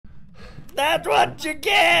That's what you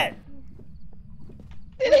get!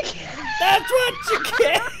 That's what you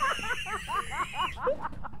get!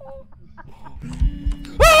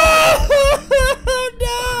 Oh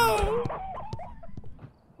no!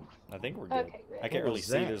 I think we're good. Okay, I can't really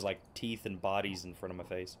see. There's like teeth and bodies in front of my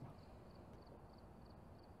face.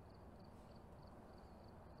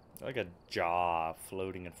 Like a jaw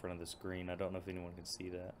floating in front of the screen. I don't know if anyone can see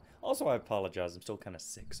that. Also, I apologize. I'm still kind of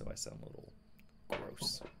sick, so I sound a little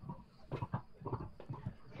gross.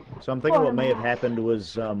 So I'm thinking what may have happened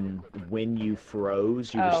was when you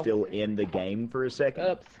froze, you were still in the game for a second.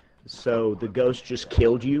 Oops. So the ghost just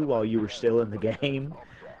killed you while you were still in the game,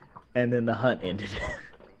 and then the hunt ended.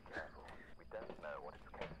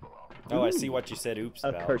 Oh, I see what you said oops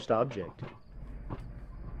about. A cursed object.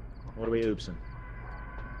 What are we oopsing?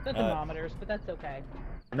 The thermometers, but that's okay.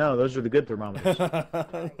 No, those are the good thermometers.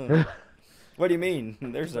 What do you mean?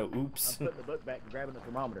 There's no oops. I'm putting the book back and grabbing the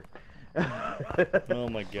thermometer. Oh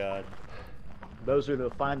my god. Those are the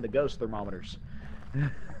find the ghost thermometers.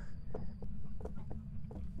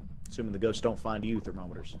 Assuming the ghosts don't find you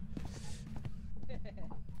thermometers.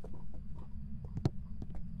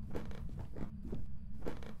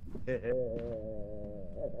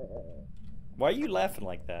 Why are you laughing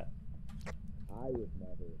like that? I would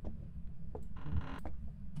never.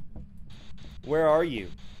 Where are you?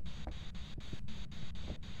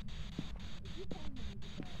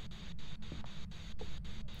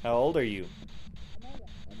 How old are you?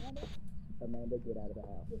 Amanda, get out of the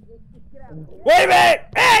house. Wait a minute!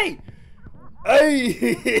 Hey!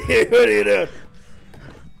 Hey! What are you doing?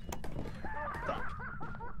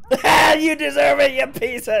 You deserve it, you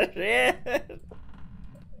piece of shit!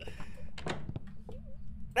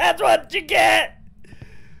 That's what you get!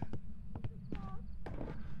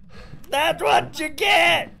 That's what you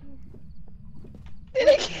get!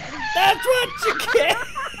 That's what you get!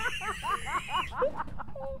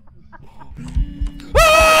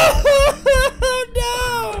 Oh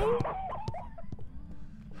no!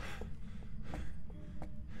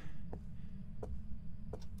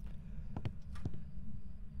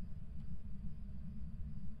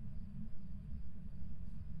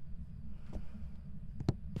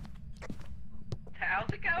 How's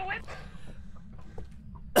it going?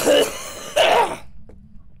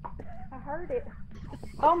 I heard it.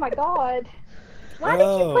 Oh my god. Why did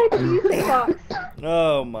you play the music box?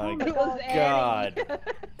 Oh my god.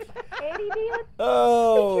 Eddie did?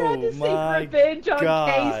 Oh He tried to my seek revenge on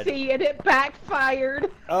god. Casey and it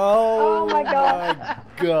backfired. Oh, my god. My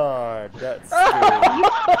god. That's scary.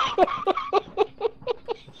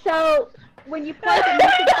 So, when you play the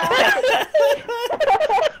music box...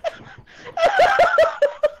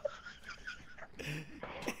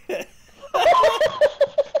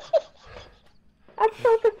 I'm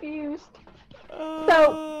so confused.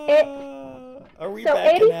 Are we so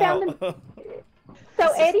backing Eddie out? found the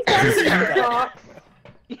Eddie found the music box.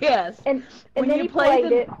 Yes. And When then you he play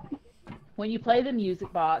played it. When you play the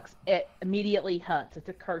music box, it immediately hunts. It's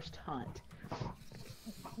a cursed hunt.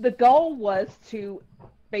 The goal was to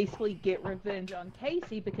basically get revenge on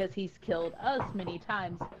Casey because he's killed us many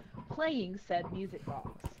times playing said music box.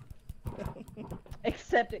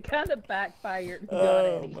 Except it kind of backfired and got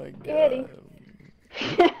Eddie. My god. Eddie.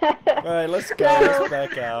 Alright, let's go. Let's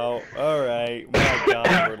back out. Alright. My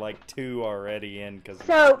god, we're like 2 already in.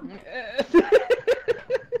 So,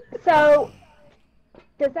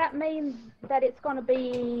 does that mean that it's going to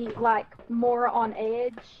be, like, more on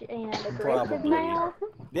edge and aggressive Probably. now?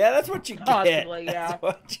 Yeah, that's what you get. Possibly, yeah. That's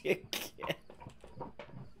what you get.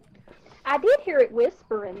 I did hear it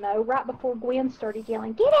whispering, though, right before Gwen started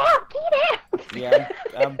yelling, "Get out! Get out!" Yeah,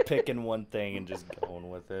 I'm picking one thing and just going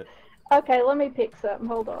with it. Okay, let me pick something.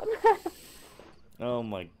 Hold on. Oh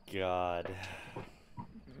my god.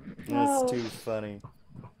 That's too funny.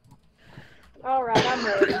 Alright, I'm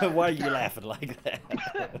ready. Why are you laughing like that?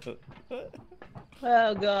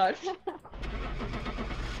 Oh gosh.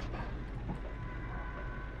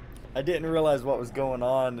 I didn't realize what was going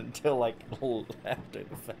on until like after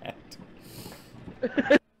the fact.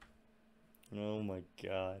 Oh my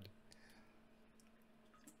god.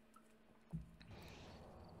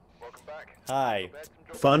 Welcome back. Hi.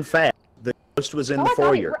 Fun fact, the ghost was in the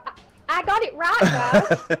foyer. I got it right,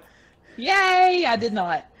 guys. Yay! I did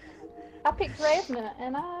not. I picked Resna,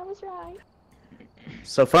 and I was right.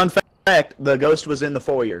 So fun fact, the ghost was in the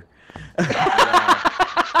foyer.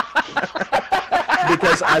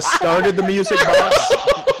 Because I started the music box,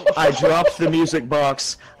 I dropped the music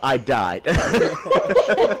box, I died.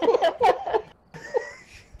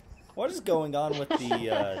 What is going on with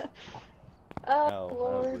the Oh,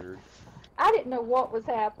 Lord. weird. I didn't know what was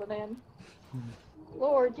happening.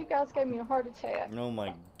 Lord, you guys gave me a heart attack. Oh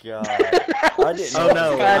my god. I didn't know Oh, what no,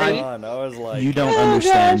 was Buddy. going on. I was like... You don't Oh,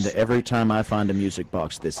 understand. gosh. Every time I find a music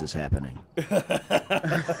box, this is happening.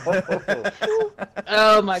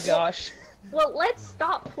 Oh my gosh. Well, let's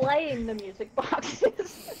stop playing the music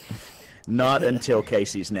boxes. Not until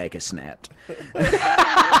Casey's neck is snapped.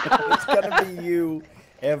 It's gonna be you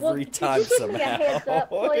every Well, time could you give me a somehow. heads up,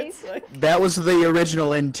 please? It's like- That was the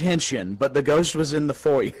original intention, but the ghost was in the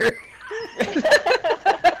foyer.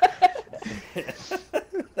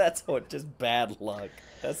 That's just bad luck.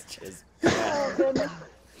 That's just Oh, bad. goodness.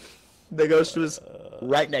 The ghost was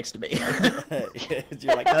right next to me.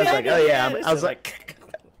 You're like, I was like, oh yeah. "Yes," I was and like,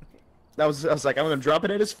 I was like, I'm gonna drop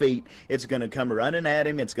it at his feet. It's gonna come running at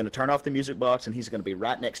him. It's gonna turn off the music box, and he's gonna be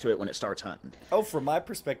right next to it when it starts hunting. oh, from my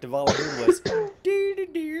perspective, all I heard was dear,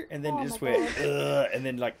 dear, and then Oh it just my went and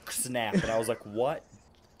then like snap, and I was like, what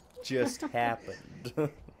just happened?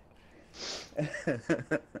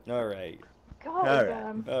 All right, Golly All right.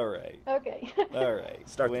 gum. all right, Okay. all right.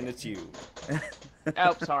 Start when the- it's you,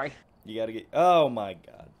 Oh, sorry. you gotta get. Oh my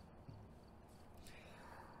god.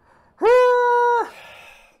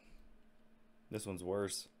 This one's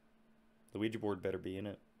worse. The Ouija board better be in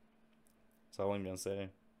it. That's all I'm gonna say.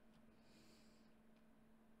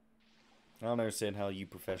 I don't understand how you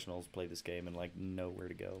professionals play this game and like know where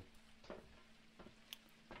to go.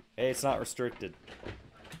 Hey, it's not restricted.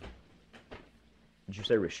 Did you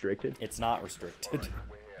say restricted? It's not restricted.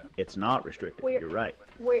 It's not restricted. We're- You're right.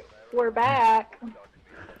 We're back.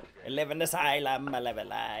 I live in the asylum. I live a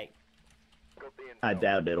lie. I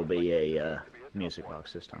doubt it'll be a music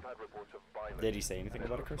box this time. Did he say anything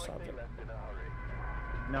about a cursed object?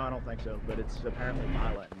 No, I don't think so. But it's apparently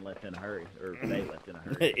violent and left in a hurry, or they left in a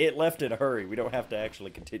hurry. It left in a hurry. We don't have to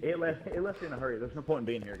actually continue. It left in a hurry. There's no point in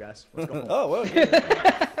being here, guys. Let's go home. Oh, well.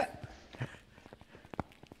 Yeah.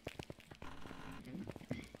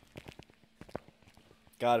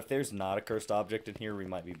 God, if there's not a cursed object in here, we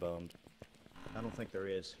might be boned. I don't think there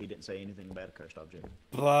is. He didn't say anything about a cursed object.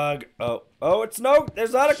 Bug. Oh, it's no.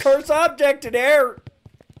 There's not a cursed object in here.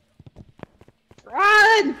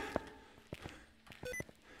 Run!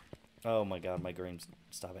 Oh my God, my dreams.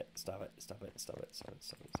 Stop it. Stop it. Stop it. Stop it. Stop it.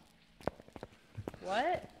 Stop it.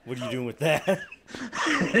 What? What are you doing with that?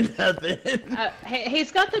 Nothing.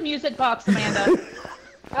 He's got the music box, Amanda.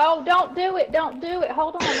 Oh, don't do it. Don't do it.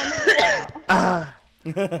 Hold on. Let me get out.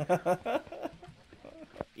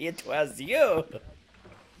 It was you.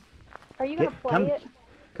 Are you going to play Come- it?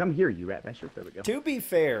 Come here, you rat bastard. There we go. To be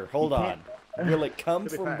fair, hold on. Will it come To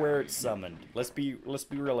be from fair. where it's summoned? Let's be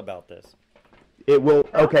real about this. It will.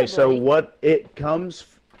 Okay, so Probably. what it comes.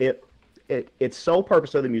 Its sole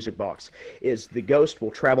purpose of the music box is the ghost will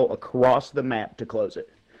travel across the map to close it.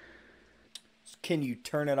 Can you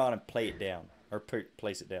turn it on and play it down, or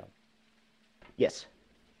place it down? Yes.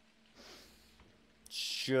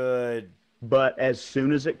 Should But as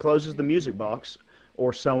soon as it closes the music box,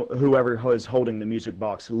 or whoever is holding the music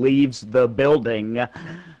box leaves the building,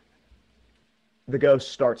 the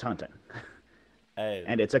ghost starts hunting.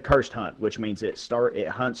 And it's a cursed hunt, which means it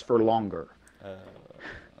hunts for longer.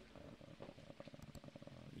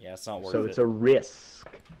 yeah, it's not worth So it. it's a risk.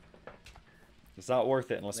 It's not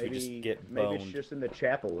worth it unless we just get maybe boned. it's just in the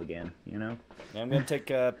chapel again, you know? I'm gonna take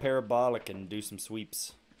a parabolic and do some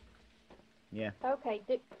sweeps. Yeah. Okay,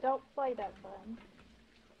 don't play that button.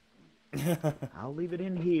 I'll leave it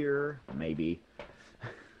in here, maybe.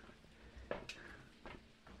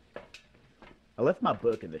 I left my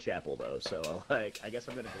book in the chapel though, so I guess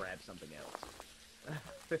I'm gonna grab something else.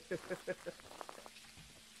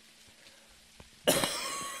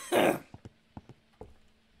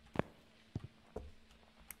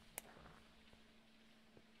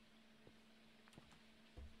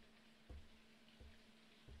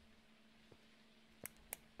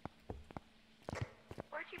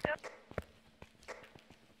 Where'd you go?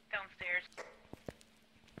 Downstairs.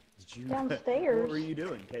 Did you, Downstairs. What were you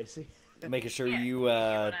doing, Casey? Making sure Yeah. you You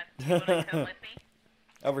wanna come with me?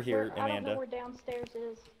 over here, I don't know Amanda. where downstairs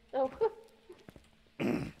is. Oh,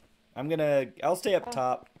 I'll stay up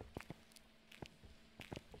top.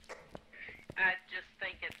 I just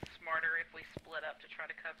think it's smarter if we split up to try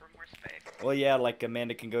to cover more space. Well, yeah, like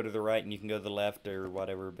Amanda can go to the right and you can go to the left or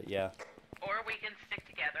whatever. But yeah. Or we can stick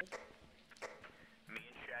together. Me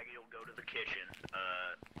and Shaggy will go to the kitchen.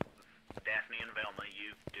 Daphne and Velma,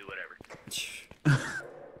 you do whatever.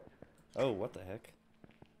 Oh, what the heck?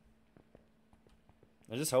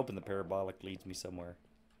 I'm just hoping the parabolic leads me somewhere.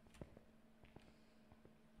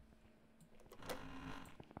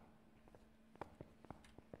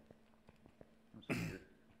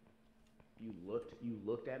 You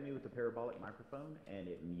looked at me with the parabolic microphone, and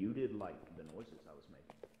it muted like the noises I was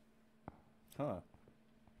making. Huh.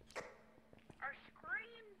 Are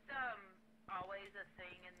screams always a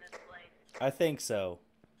thing in this place? I think so.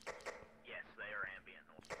 Yes, they are ambient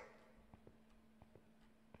noise.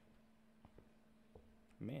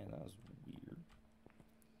 Man, that was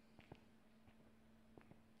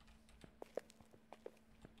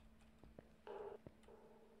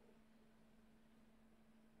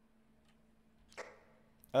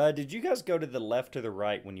weird. Did you guys go to the left or the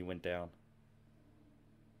right when you went down?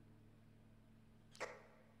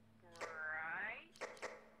 Right?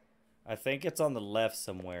 I think it's on the left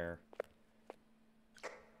somewhere.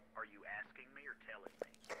 Are you asking me or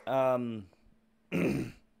telling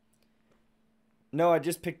me? No, I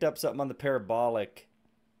just picked up something on the parabolic,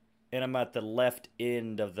 and I'm at the left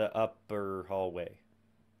end of the upper hallway.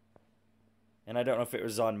 And I don't know if it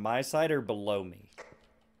was on my side or below me.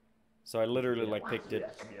 So I literally, like, picked it.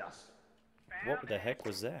 Yes. What the heck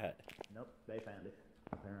was that? Nope, they found it,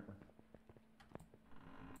 apparently.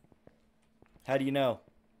 How do you know?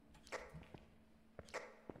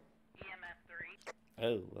 EMF 3.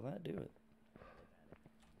 Oh, well, that do it.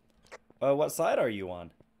 What side are you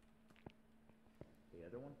on? The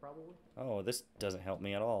other one, probably? Oh, this doesn't help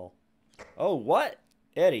me at all. Oh, what?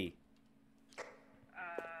 Eddie.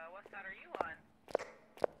 What side are you on?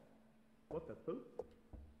 What the poop?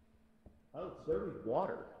 Oh, it's dirty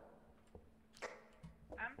water.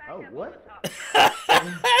 I'm back Oh, up what? on the top.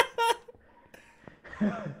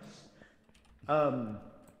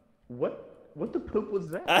 What the poop was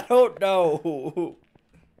that? I don't know.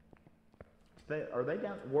 Are they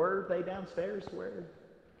down? Were they downstairs? Where?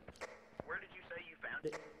 Where did you say you found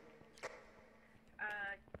it?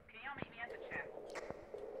 Can y'all meet me at the chapel?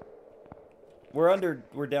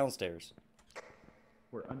 We're downstairs.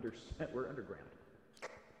 We're underground.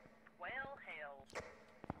 Well, hell.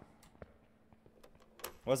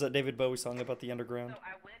 What's that David Bowie song about the underground? So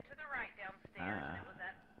I went to the right downstairs, and it was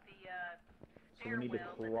at the So we need to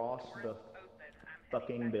stairwell, cross but the door is open. I'm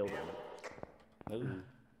fucking heading back building. down. Ooh.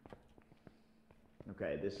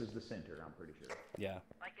 Okay, this is the center, I'm pretty sure. Yeah.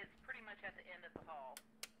 Like, it's pretty much at the end of the hall.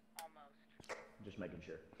 Almost. Just making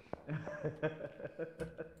sure.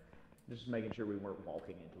 Just making sure we weren't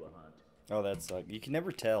walking into a hunt. Oh, that sucks. You can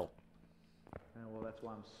never tell. Well, that's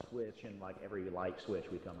why I'm switching like every light switch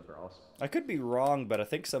we come across. I could be wrong, but I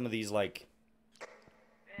think some of these, like,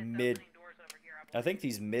 It's Mid- opening doors over here, I I believe. think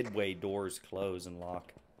these midway doors close and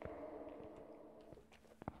lock.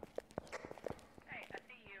 Hey, I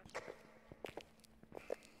see you.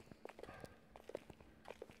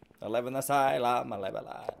 11 asylum, 11.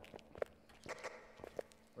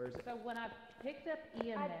 Where is it? So when I picked up I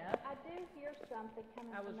EMF, do hear something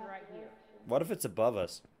coming I was from that right here. direction. What if it's above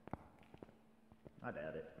us? I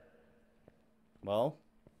doubt it. Well,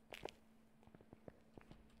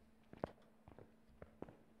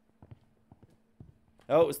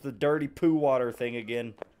 oh, it's the dirty poo water thing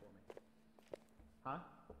again. Huh?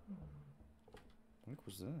 What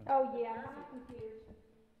was that? Oh yeah,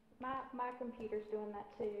 my computer's doing that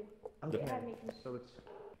too. Okay. It had me So it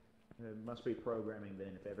must be programming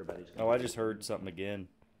then if everybody's. Oh, I just heard something again.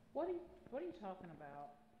 what are you talking about?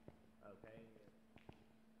 Okay.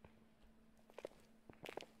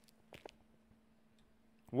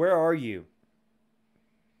 Where are you?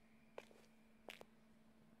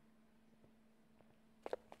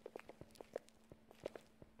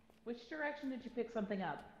 Which direction did you pick something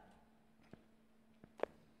up?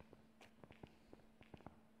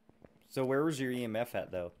 So where was your EMF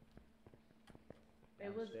at, though?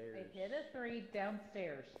 It was Downstairs. a hit a 3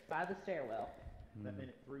 downstairs by the stairwell. That meant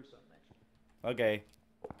it threw something at you. Okay.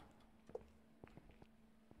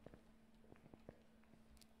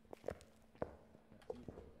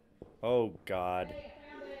 Oh, God.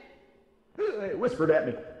 It whispered at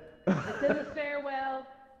me. It's in the stairwell.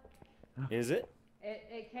 Is it?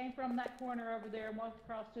 It came from that corner over there and walked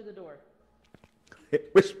across to the door. It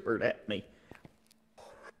whispered at me.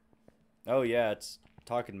 Oh, yeah, it's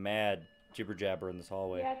talking mad jibber jabber in this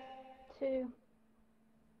hallway. Yeah, two.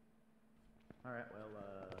 All right. Well.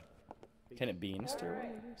 Can it be in the stairwell?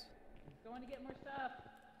 Alright. Going to get more stuff.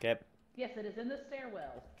 Okay. Yes, it is in the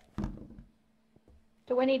stairwell.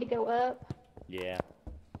 Do we need to go up? Yeah.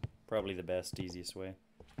 Probably the best, easiest way.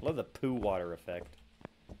 Love the poo water effect.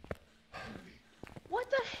 What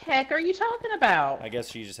the heck are you talking about? I guess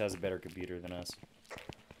she just has a better computer than us.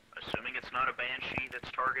 Assuming it's not a banshee that's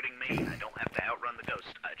targeting me, I don't have to outrun the ghost.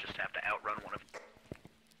 I just have to outrun one of.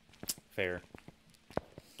 Fair.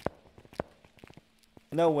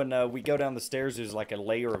 No, when we go down the stairs, there's like a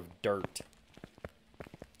layer of dirt.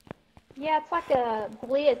 Yeah, it's like a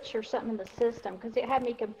glitch or something in the system because it had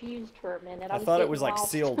me confused for a minute. I was thought it getting was like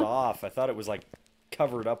lost. sealed off. I thought it was like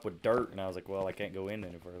covered up with dirt, and I was like, well, I can't go in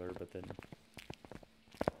any further. But then,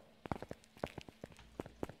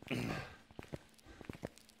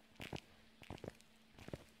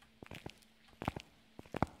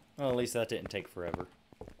 well, at least that didn't take forever.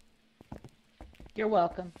 You're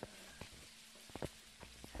welcome.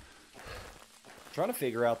 Trying to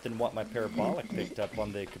figure out then what my parabolic picked up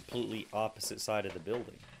on the completely opposite side of the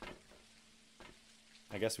building.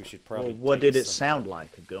 I guess we should probably. Well, what take did it some- sound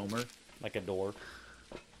like, Gomer? Like a door.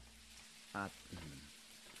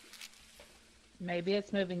 Maybe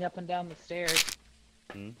it's moving up and down the stairs.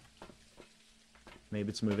 Hmm. Maybe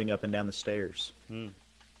it's moving up and down the stairs. Hmm.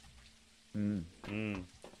 Hmm. Hmm.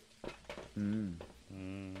 Hmm.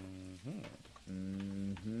 Mm-hmm.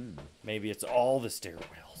 Mm-hmm. Maybe it's all the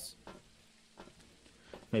stairwells.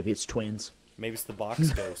 Maybe it's twins. Maybe it's the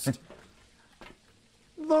box ghost.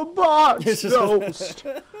 The box ghost!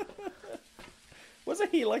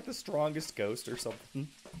 Wasn't he like the strongest ghost or something?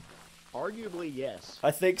 Arguably, yes.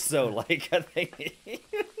 I think so. Like, I think.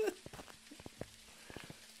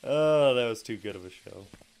 Oh, that was too good of a show.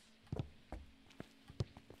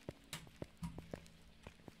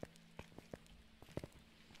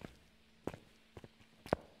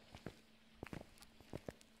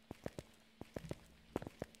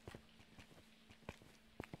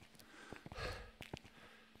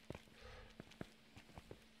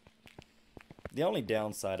 The only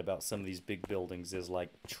downside about some of these big buildings is like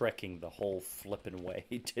trekking the whole flippin' way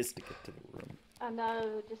just to get to the room. I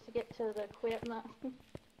know, just to get to the equipment.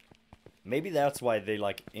 Maybe that's why they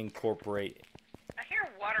like incorporate. I hear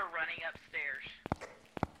water running upstairs.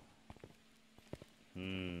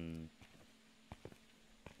 Hmm.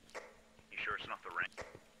 You sure it's not the rain?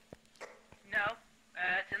 No,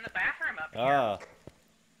 it's in the bathroom up here. Ah.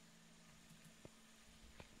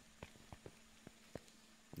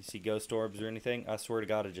 You see ghost orbs or anything? I swear to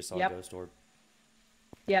God, I just saw Yep. a ghost orb.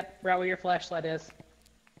 Yep, right where your flashlight is.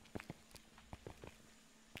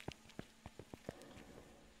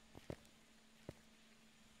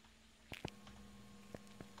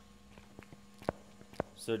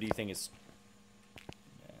 So do you think it's...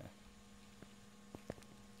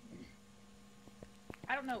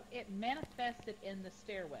 I don't know, it manifested in the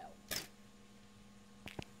stairwell.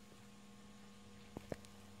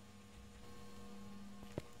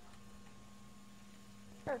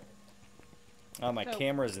 Perfect. Oh, my So,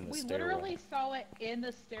 camera's in the we stairwell. literally saw it in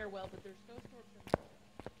the stairwell, but there's ghost orbs in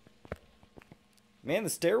the Man, the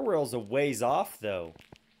stairwell's a ways off, though.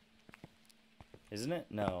 Isn't it?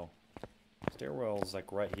 No. Stairwell's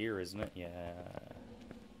like right here, isn't it? Yeah.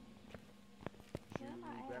 Yeah, I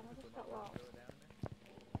am. I just got lost.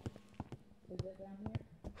 Is it down here?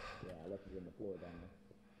 Yeah, I left it in the floor down there.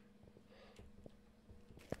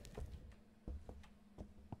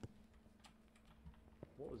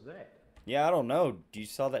 What was that? Yeah, I don't know. Do you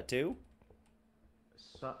saw that too?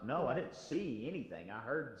 No, I didn't see anything. I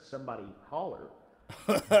heard somebody holler.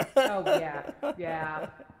 Oh, yeah, yeah.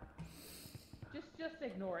 Just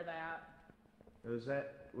ignore that. Was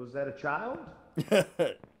that a child?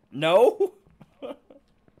 No?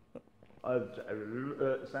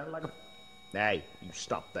 Sounded like a... Hey, you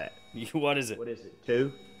stop that. What is it? What is it?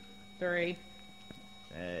 2? 3.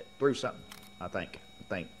 3 something, I think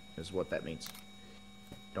is what that means.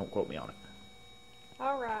 Don't quote me on it.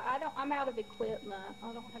 Alright, I'm out of equipment.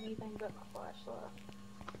 I don't have anything but my flashlight.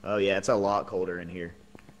 Oh yeah, it's a lot colder in here.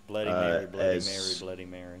 Bloody Mary, Bloody Mary, Bloody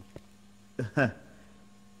Mary.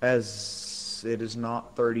 As it is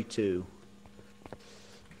not 32. That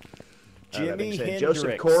Jimi being said, Hendrix.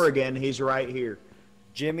 Joseph Corrigan, he's right here.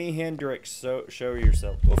 Jimi Hendrix, so show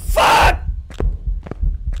yourself. Oh, fuck!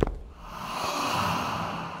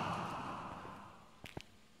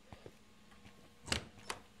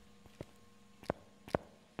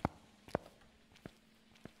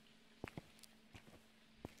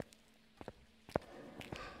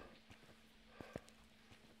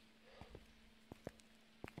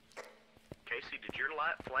 Casey, did your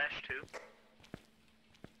light flash too?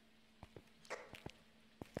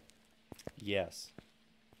 Yes.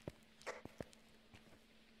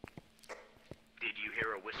 Did you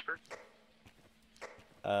hear a whisper?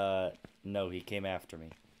 No, he came after me.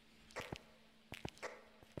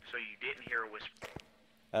 So you didn't hear a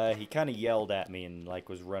whisper? He kind of yelled at me and, like,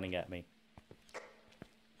 was running at me.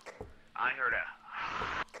 I heard a...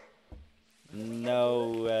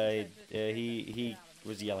 No, he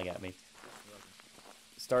was yelling at me.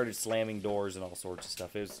 Started slamming doors and all sorts of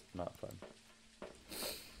stuff. It was not fun.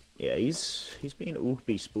 Yeah, he's being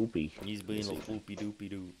oopy spoopy. He's being a little floopy doopy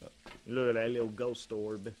doo. Look at that little ghost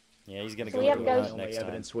orb. Yeah, he's gonna So go we have to a ghost- hunt The only next time.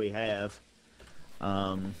 evidence we have.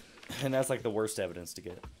 And that's like the worst evidence to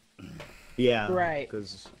get. Yeah. Right.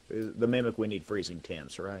 Because the mimic, we need freezing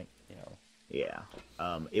temps, right? You know.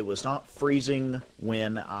 Yeah. It was not freezing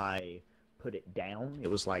when I put it down. It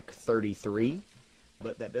was like 33.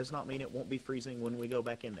 But that does not mean it won't be freezing when we go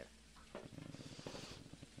back in there.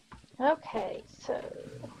 Okay, so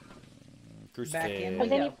Back in Crucifix. we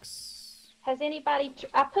go. has anybody?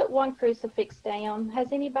 I put one crucifix down.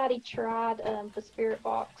 Has anybody tried the spirit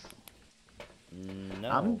box? No.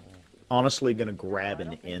 I'm honestly gonna grab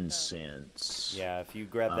an incense. Yeah, if you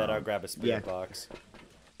grab that, I'll grab a spirit box.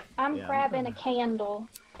 I'm Yeah, I'm grabbing gonna- a candle.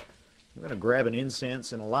 I'm gonna grab an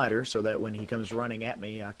incense and a lighter so that when he comes running at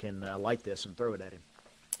me, I can light this and throw it at him.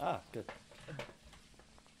 Ah, good.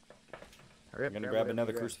 Hurry I'm up, gonna grab whatever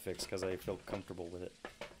another you grab. crucifix because I feel comfortable with it.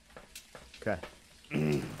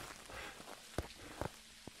 Okay.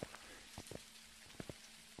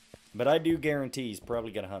 But I do guarantee he's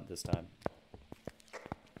probably gonna hunt this time.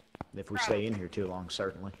 If we stay in here too long,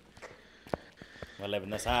 certainly. I live in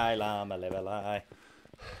the asylum, I live a lie.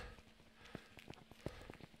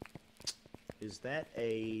 Is that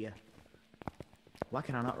a... Why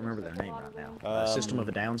can I not remember their name right now? Um, System of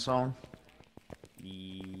a Down song?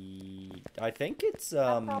 I think it's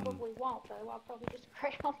I probably won't though. I'll probably just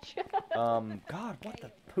crouch. God, what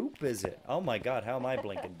the poop is it? Oh my God, how am I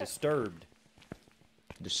blinking? Disturbed.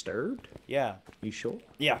 Disturbed? Yeah, You sure?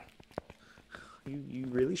 yeah, You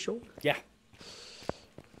really sure? yeah.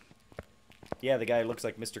 Yeah, the guy who looks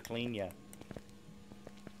like Mr. Clean, yeah.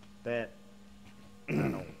 That... I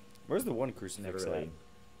don't know. Where's the one Never crucifix really...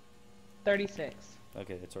 36. at?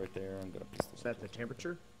 Okay, it's right there. I'm gonna piece Is this. that the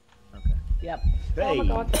temperature? Okay. Yep. Oh my Hey!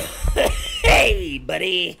 god. Hey,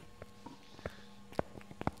 buddy!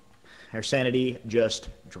 Our sanity just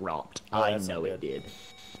dropped. Oh, I that's know not it good. did.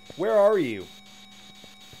 Where are you?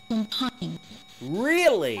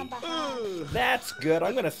 Really? I'm behind. That's good.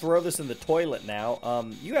 I'm gonna throw this in the toilet now.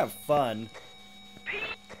 You have fun.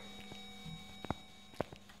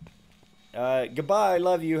 Goodbye.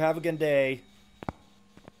 Love you. Have a good day.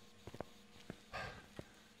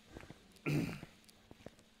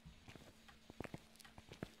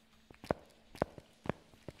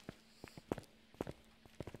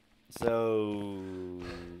 So...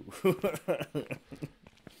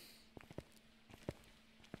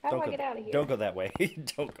 How do I go, get out of here? Don't go that way.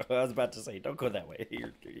 Don't go. I was about to say, don't go that way.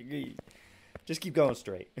 Just keep going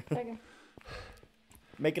straight. Okay.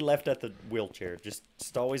 Make a left at the wheelchair. Just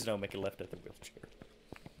always know, make a left at the wheelchair.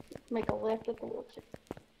 Make a left at the wheelchair.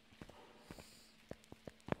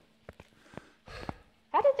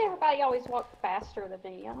 How does everybody always walk faster than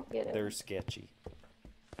me? I don't get it. They're sketchy.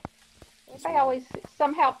 Everybody always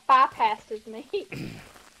somehow bypasses me.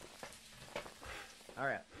 All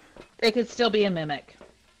right. It could still be a mimic.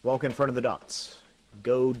 Walk in front of the dots.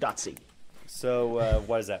 Go Dotsy. So,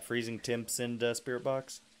 what is that? Freezing temps and spirit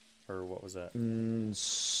box? Or what was that?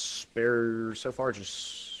 Spare so far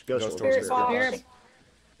just Ghost Ghost Orbs. Spirit box. Spirit-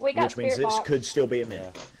 We got Which means spirit this box. could still be a Yeah,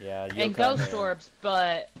 mimic. yeah. And Yokai ghost Man. orbs,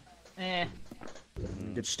 but eh.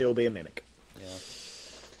 Could still be a mimic. Yeah.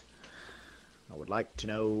 I would like to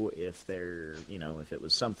know if there, if it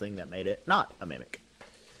was something that made it not a mimic.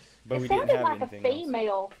 But It we didn't sounded have like a anything else.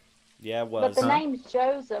 female, Yeah, it but was. the name's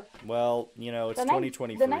Joseph. Well, it's The name-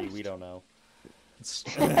 2023. the name's- We don't know.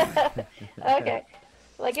 Okay.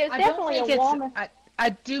 Like it was I don't definitely think a it's. woman. I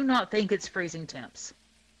do not think it's freezing temps.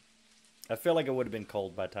 I feel like it would have been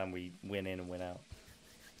cold by the time we went in and went out.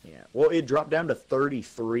 Yeah. Well, it dropped down to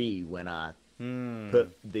 33 when I Hmm.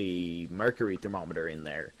 put the mercury thermometer in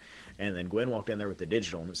there. And then Gwen walked in there with the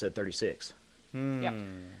digital and it said 36. Yep.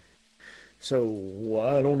 So,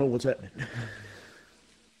 I don't know what's happening.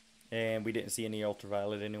 And we didn't see any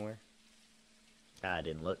ultraviolet anywhere. I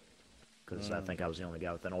didn't look. Because I think I was the only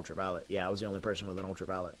guy with an ultraviolet. Yeah, I was the only person with an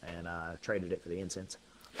ultraviolet. And I traded it for the incense.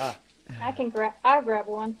 Ah. I'll grab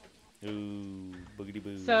one. Ooh, boogity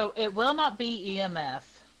boo. So it will not be EMF.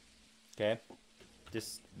 Okay.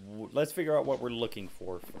 Just let's figure out what we're looking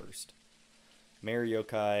for first. Mary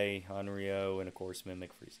Yokai, Hanryo, and of course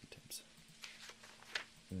Mimic Freezing Temps.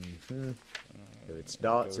 If it's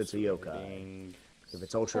dots, it's a yokai. Ghostwriting. If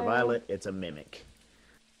it's ultraviolet, it's a mimic.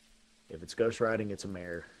 If it's ghost riding, it's a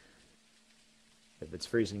mare. If it's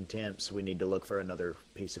freezing temps, we need to look for another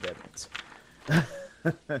piece of evidence.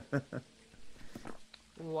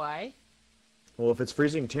 Why? Well, if it's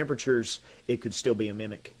freezing temperatures, it could still be a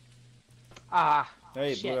mimic. Ah.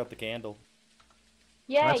 Hey, it shit. blew out the candle.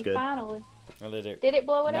 Yay, That's good. finally. Or did it? Did it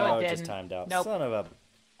blow it No, out? No, it it just didn't. timed out. Nope. Son of a.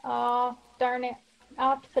 Oh, darn it.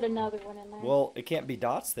 I'll have to put another one in there. Well, it can't be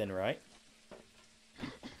dots then, right?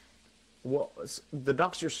 Well, the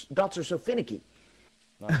dots are so finicky.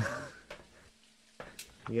 No.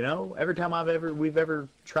 You know, every time we've ever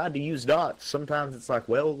tried to use dots, sometimes it's like,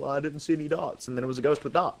 well, I didn't see any dots, and then it was a ghost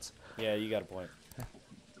with dots. Yeah, you got a point.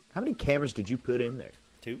 How many cameras did you put in there?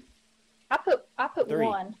 2? I put 3.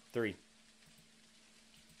 1. 3.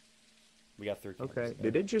 We got 3 cameras. Okay.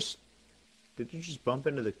 Did you just bump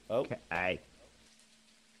into the? Oh. Aye.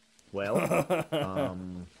 Well,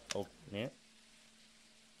 Oh, yeah.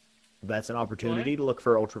 that's an opportunity to look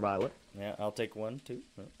for ultraviolet. Yeah, I'll take 1, 2.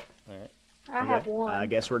 Oh, all right. I have 1. I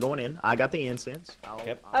guess we're going in. I got the incense.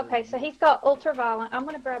 Yep. Okay, so he's got ultraviolet. I'm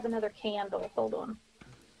gonna grab another candle. Hold on.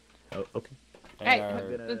 Oh, okay. And Hey, our-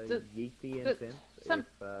 I'm gonna yeet the incense. some-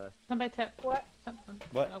 if, Somebody tap What? something.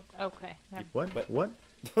 What? Oh, okay. No, what? What?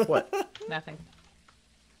 What? nothing.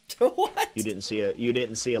 What? You didn't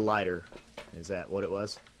see a lighter. Is that what it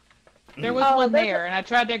was? There was Oh, one there's there, and I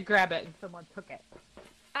tried to grab it, and someone took it.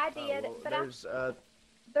 I did, Well, but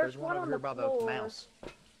there's one one over on here the by the floor mouse.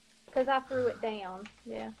 because I threw it down.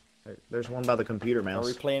 Yeah. There's one by the computer Are mouse.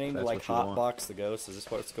 we planning to That's like what you want. hotbox the ghost? Is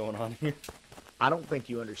this what's going on here? I don't think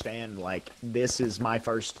you understand. Like, this is my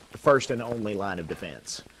first and only line of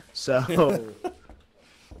defense. So,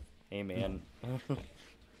 Hey, man.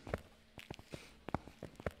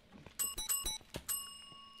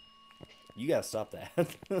 You gotta stop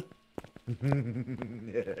that.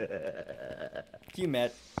 You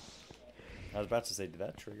met. I was about to say, did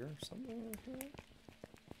that trigger something? you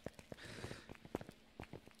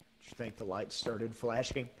think the lights started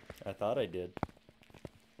flashing? I thought I did.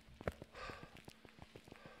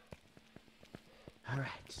 All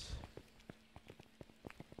right.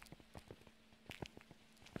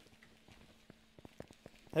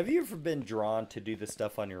 Have you ever been drawn to do this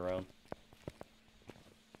stuff on your own?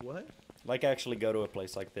 What? Like actually go to a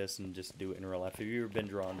place like this and just do it in real life? Have you ever been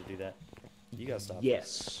drawn to do that? You gotta stop.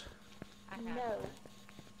 Yes. No.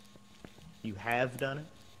 You have done it?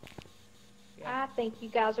 I think you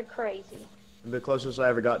guys are crazy. The closest I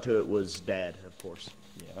ever got to it was Dad, of course.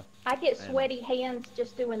 Yeah. I get sweaty hands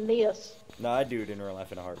just doing this. No, I do it in real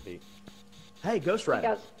life in a heartbeat. Hey, Ghost He Rider.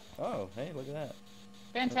 goes, Oh, hey, look at that.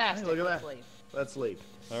 Fantastic. Hey, look at that. Please. Let's leave.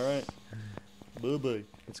 All right. Bye-bye.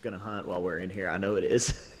 It's gonna hunt while we're in here. I know it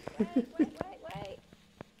is. wait.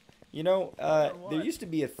 You know, there used to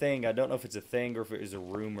be a thing. I don't know if it's a thing or if it was a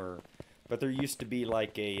rumor, but there used to be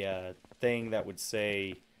like a thing that would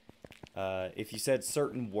say if you said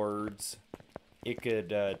certain words, it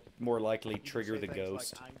could more likely trigger the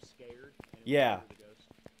ghost. I'm scared. Yeah.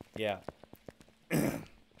 Yeah. I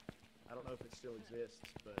don't know if it still exists,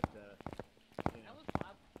 but you know.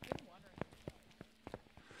 I've been wondering.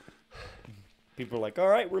 People are like, all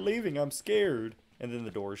right, we're leaving. I'm scared. And then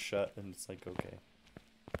the door's shut, and it's like, okay.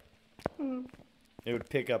 It would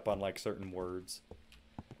pick up on like certain words.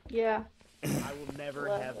 Yeah. I will never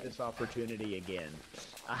have this opportunity again.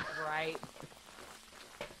 Right.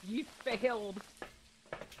 You failed.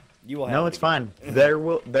 You will have No, it it's again. fine. There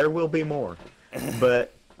will be more,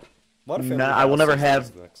 but What if No, every I will house never is have-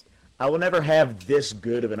 Xbox? I will never have this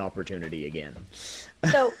good of an opportunity again.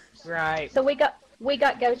 So Right. so we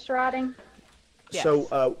got ghost riding. Yes.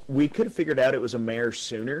 So we could have figured out it was a mare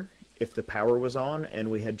sooner if the power was on and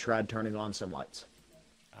we had tried turning on some lights.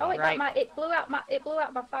 Oh, Right. it blew out my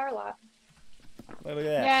firelight. Look at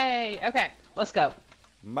that. Yay. Okay, let's go.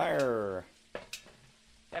 Mare.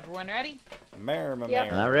 Everyone ready? Mare, my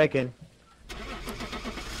Yep. mare. I reckon.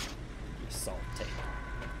 Salty.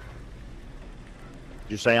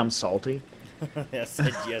 Did you say I'm salty? I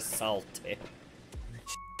said yes, salty.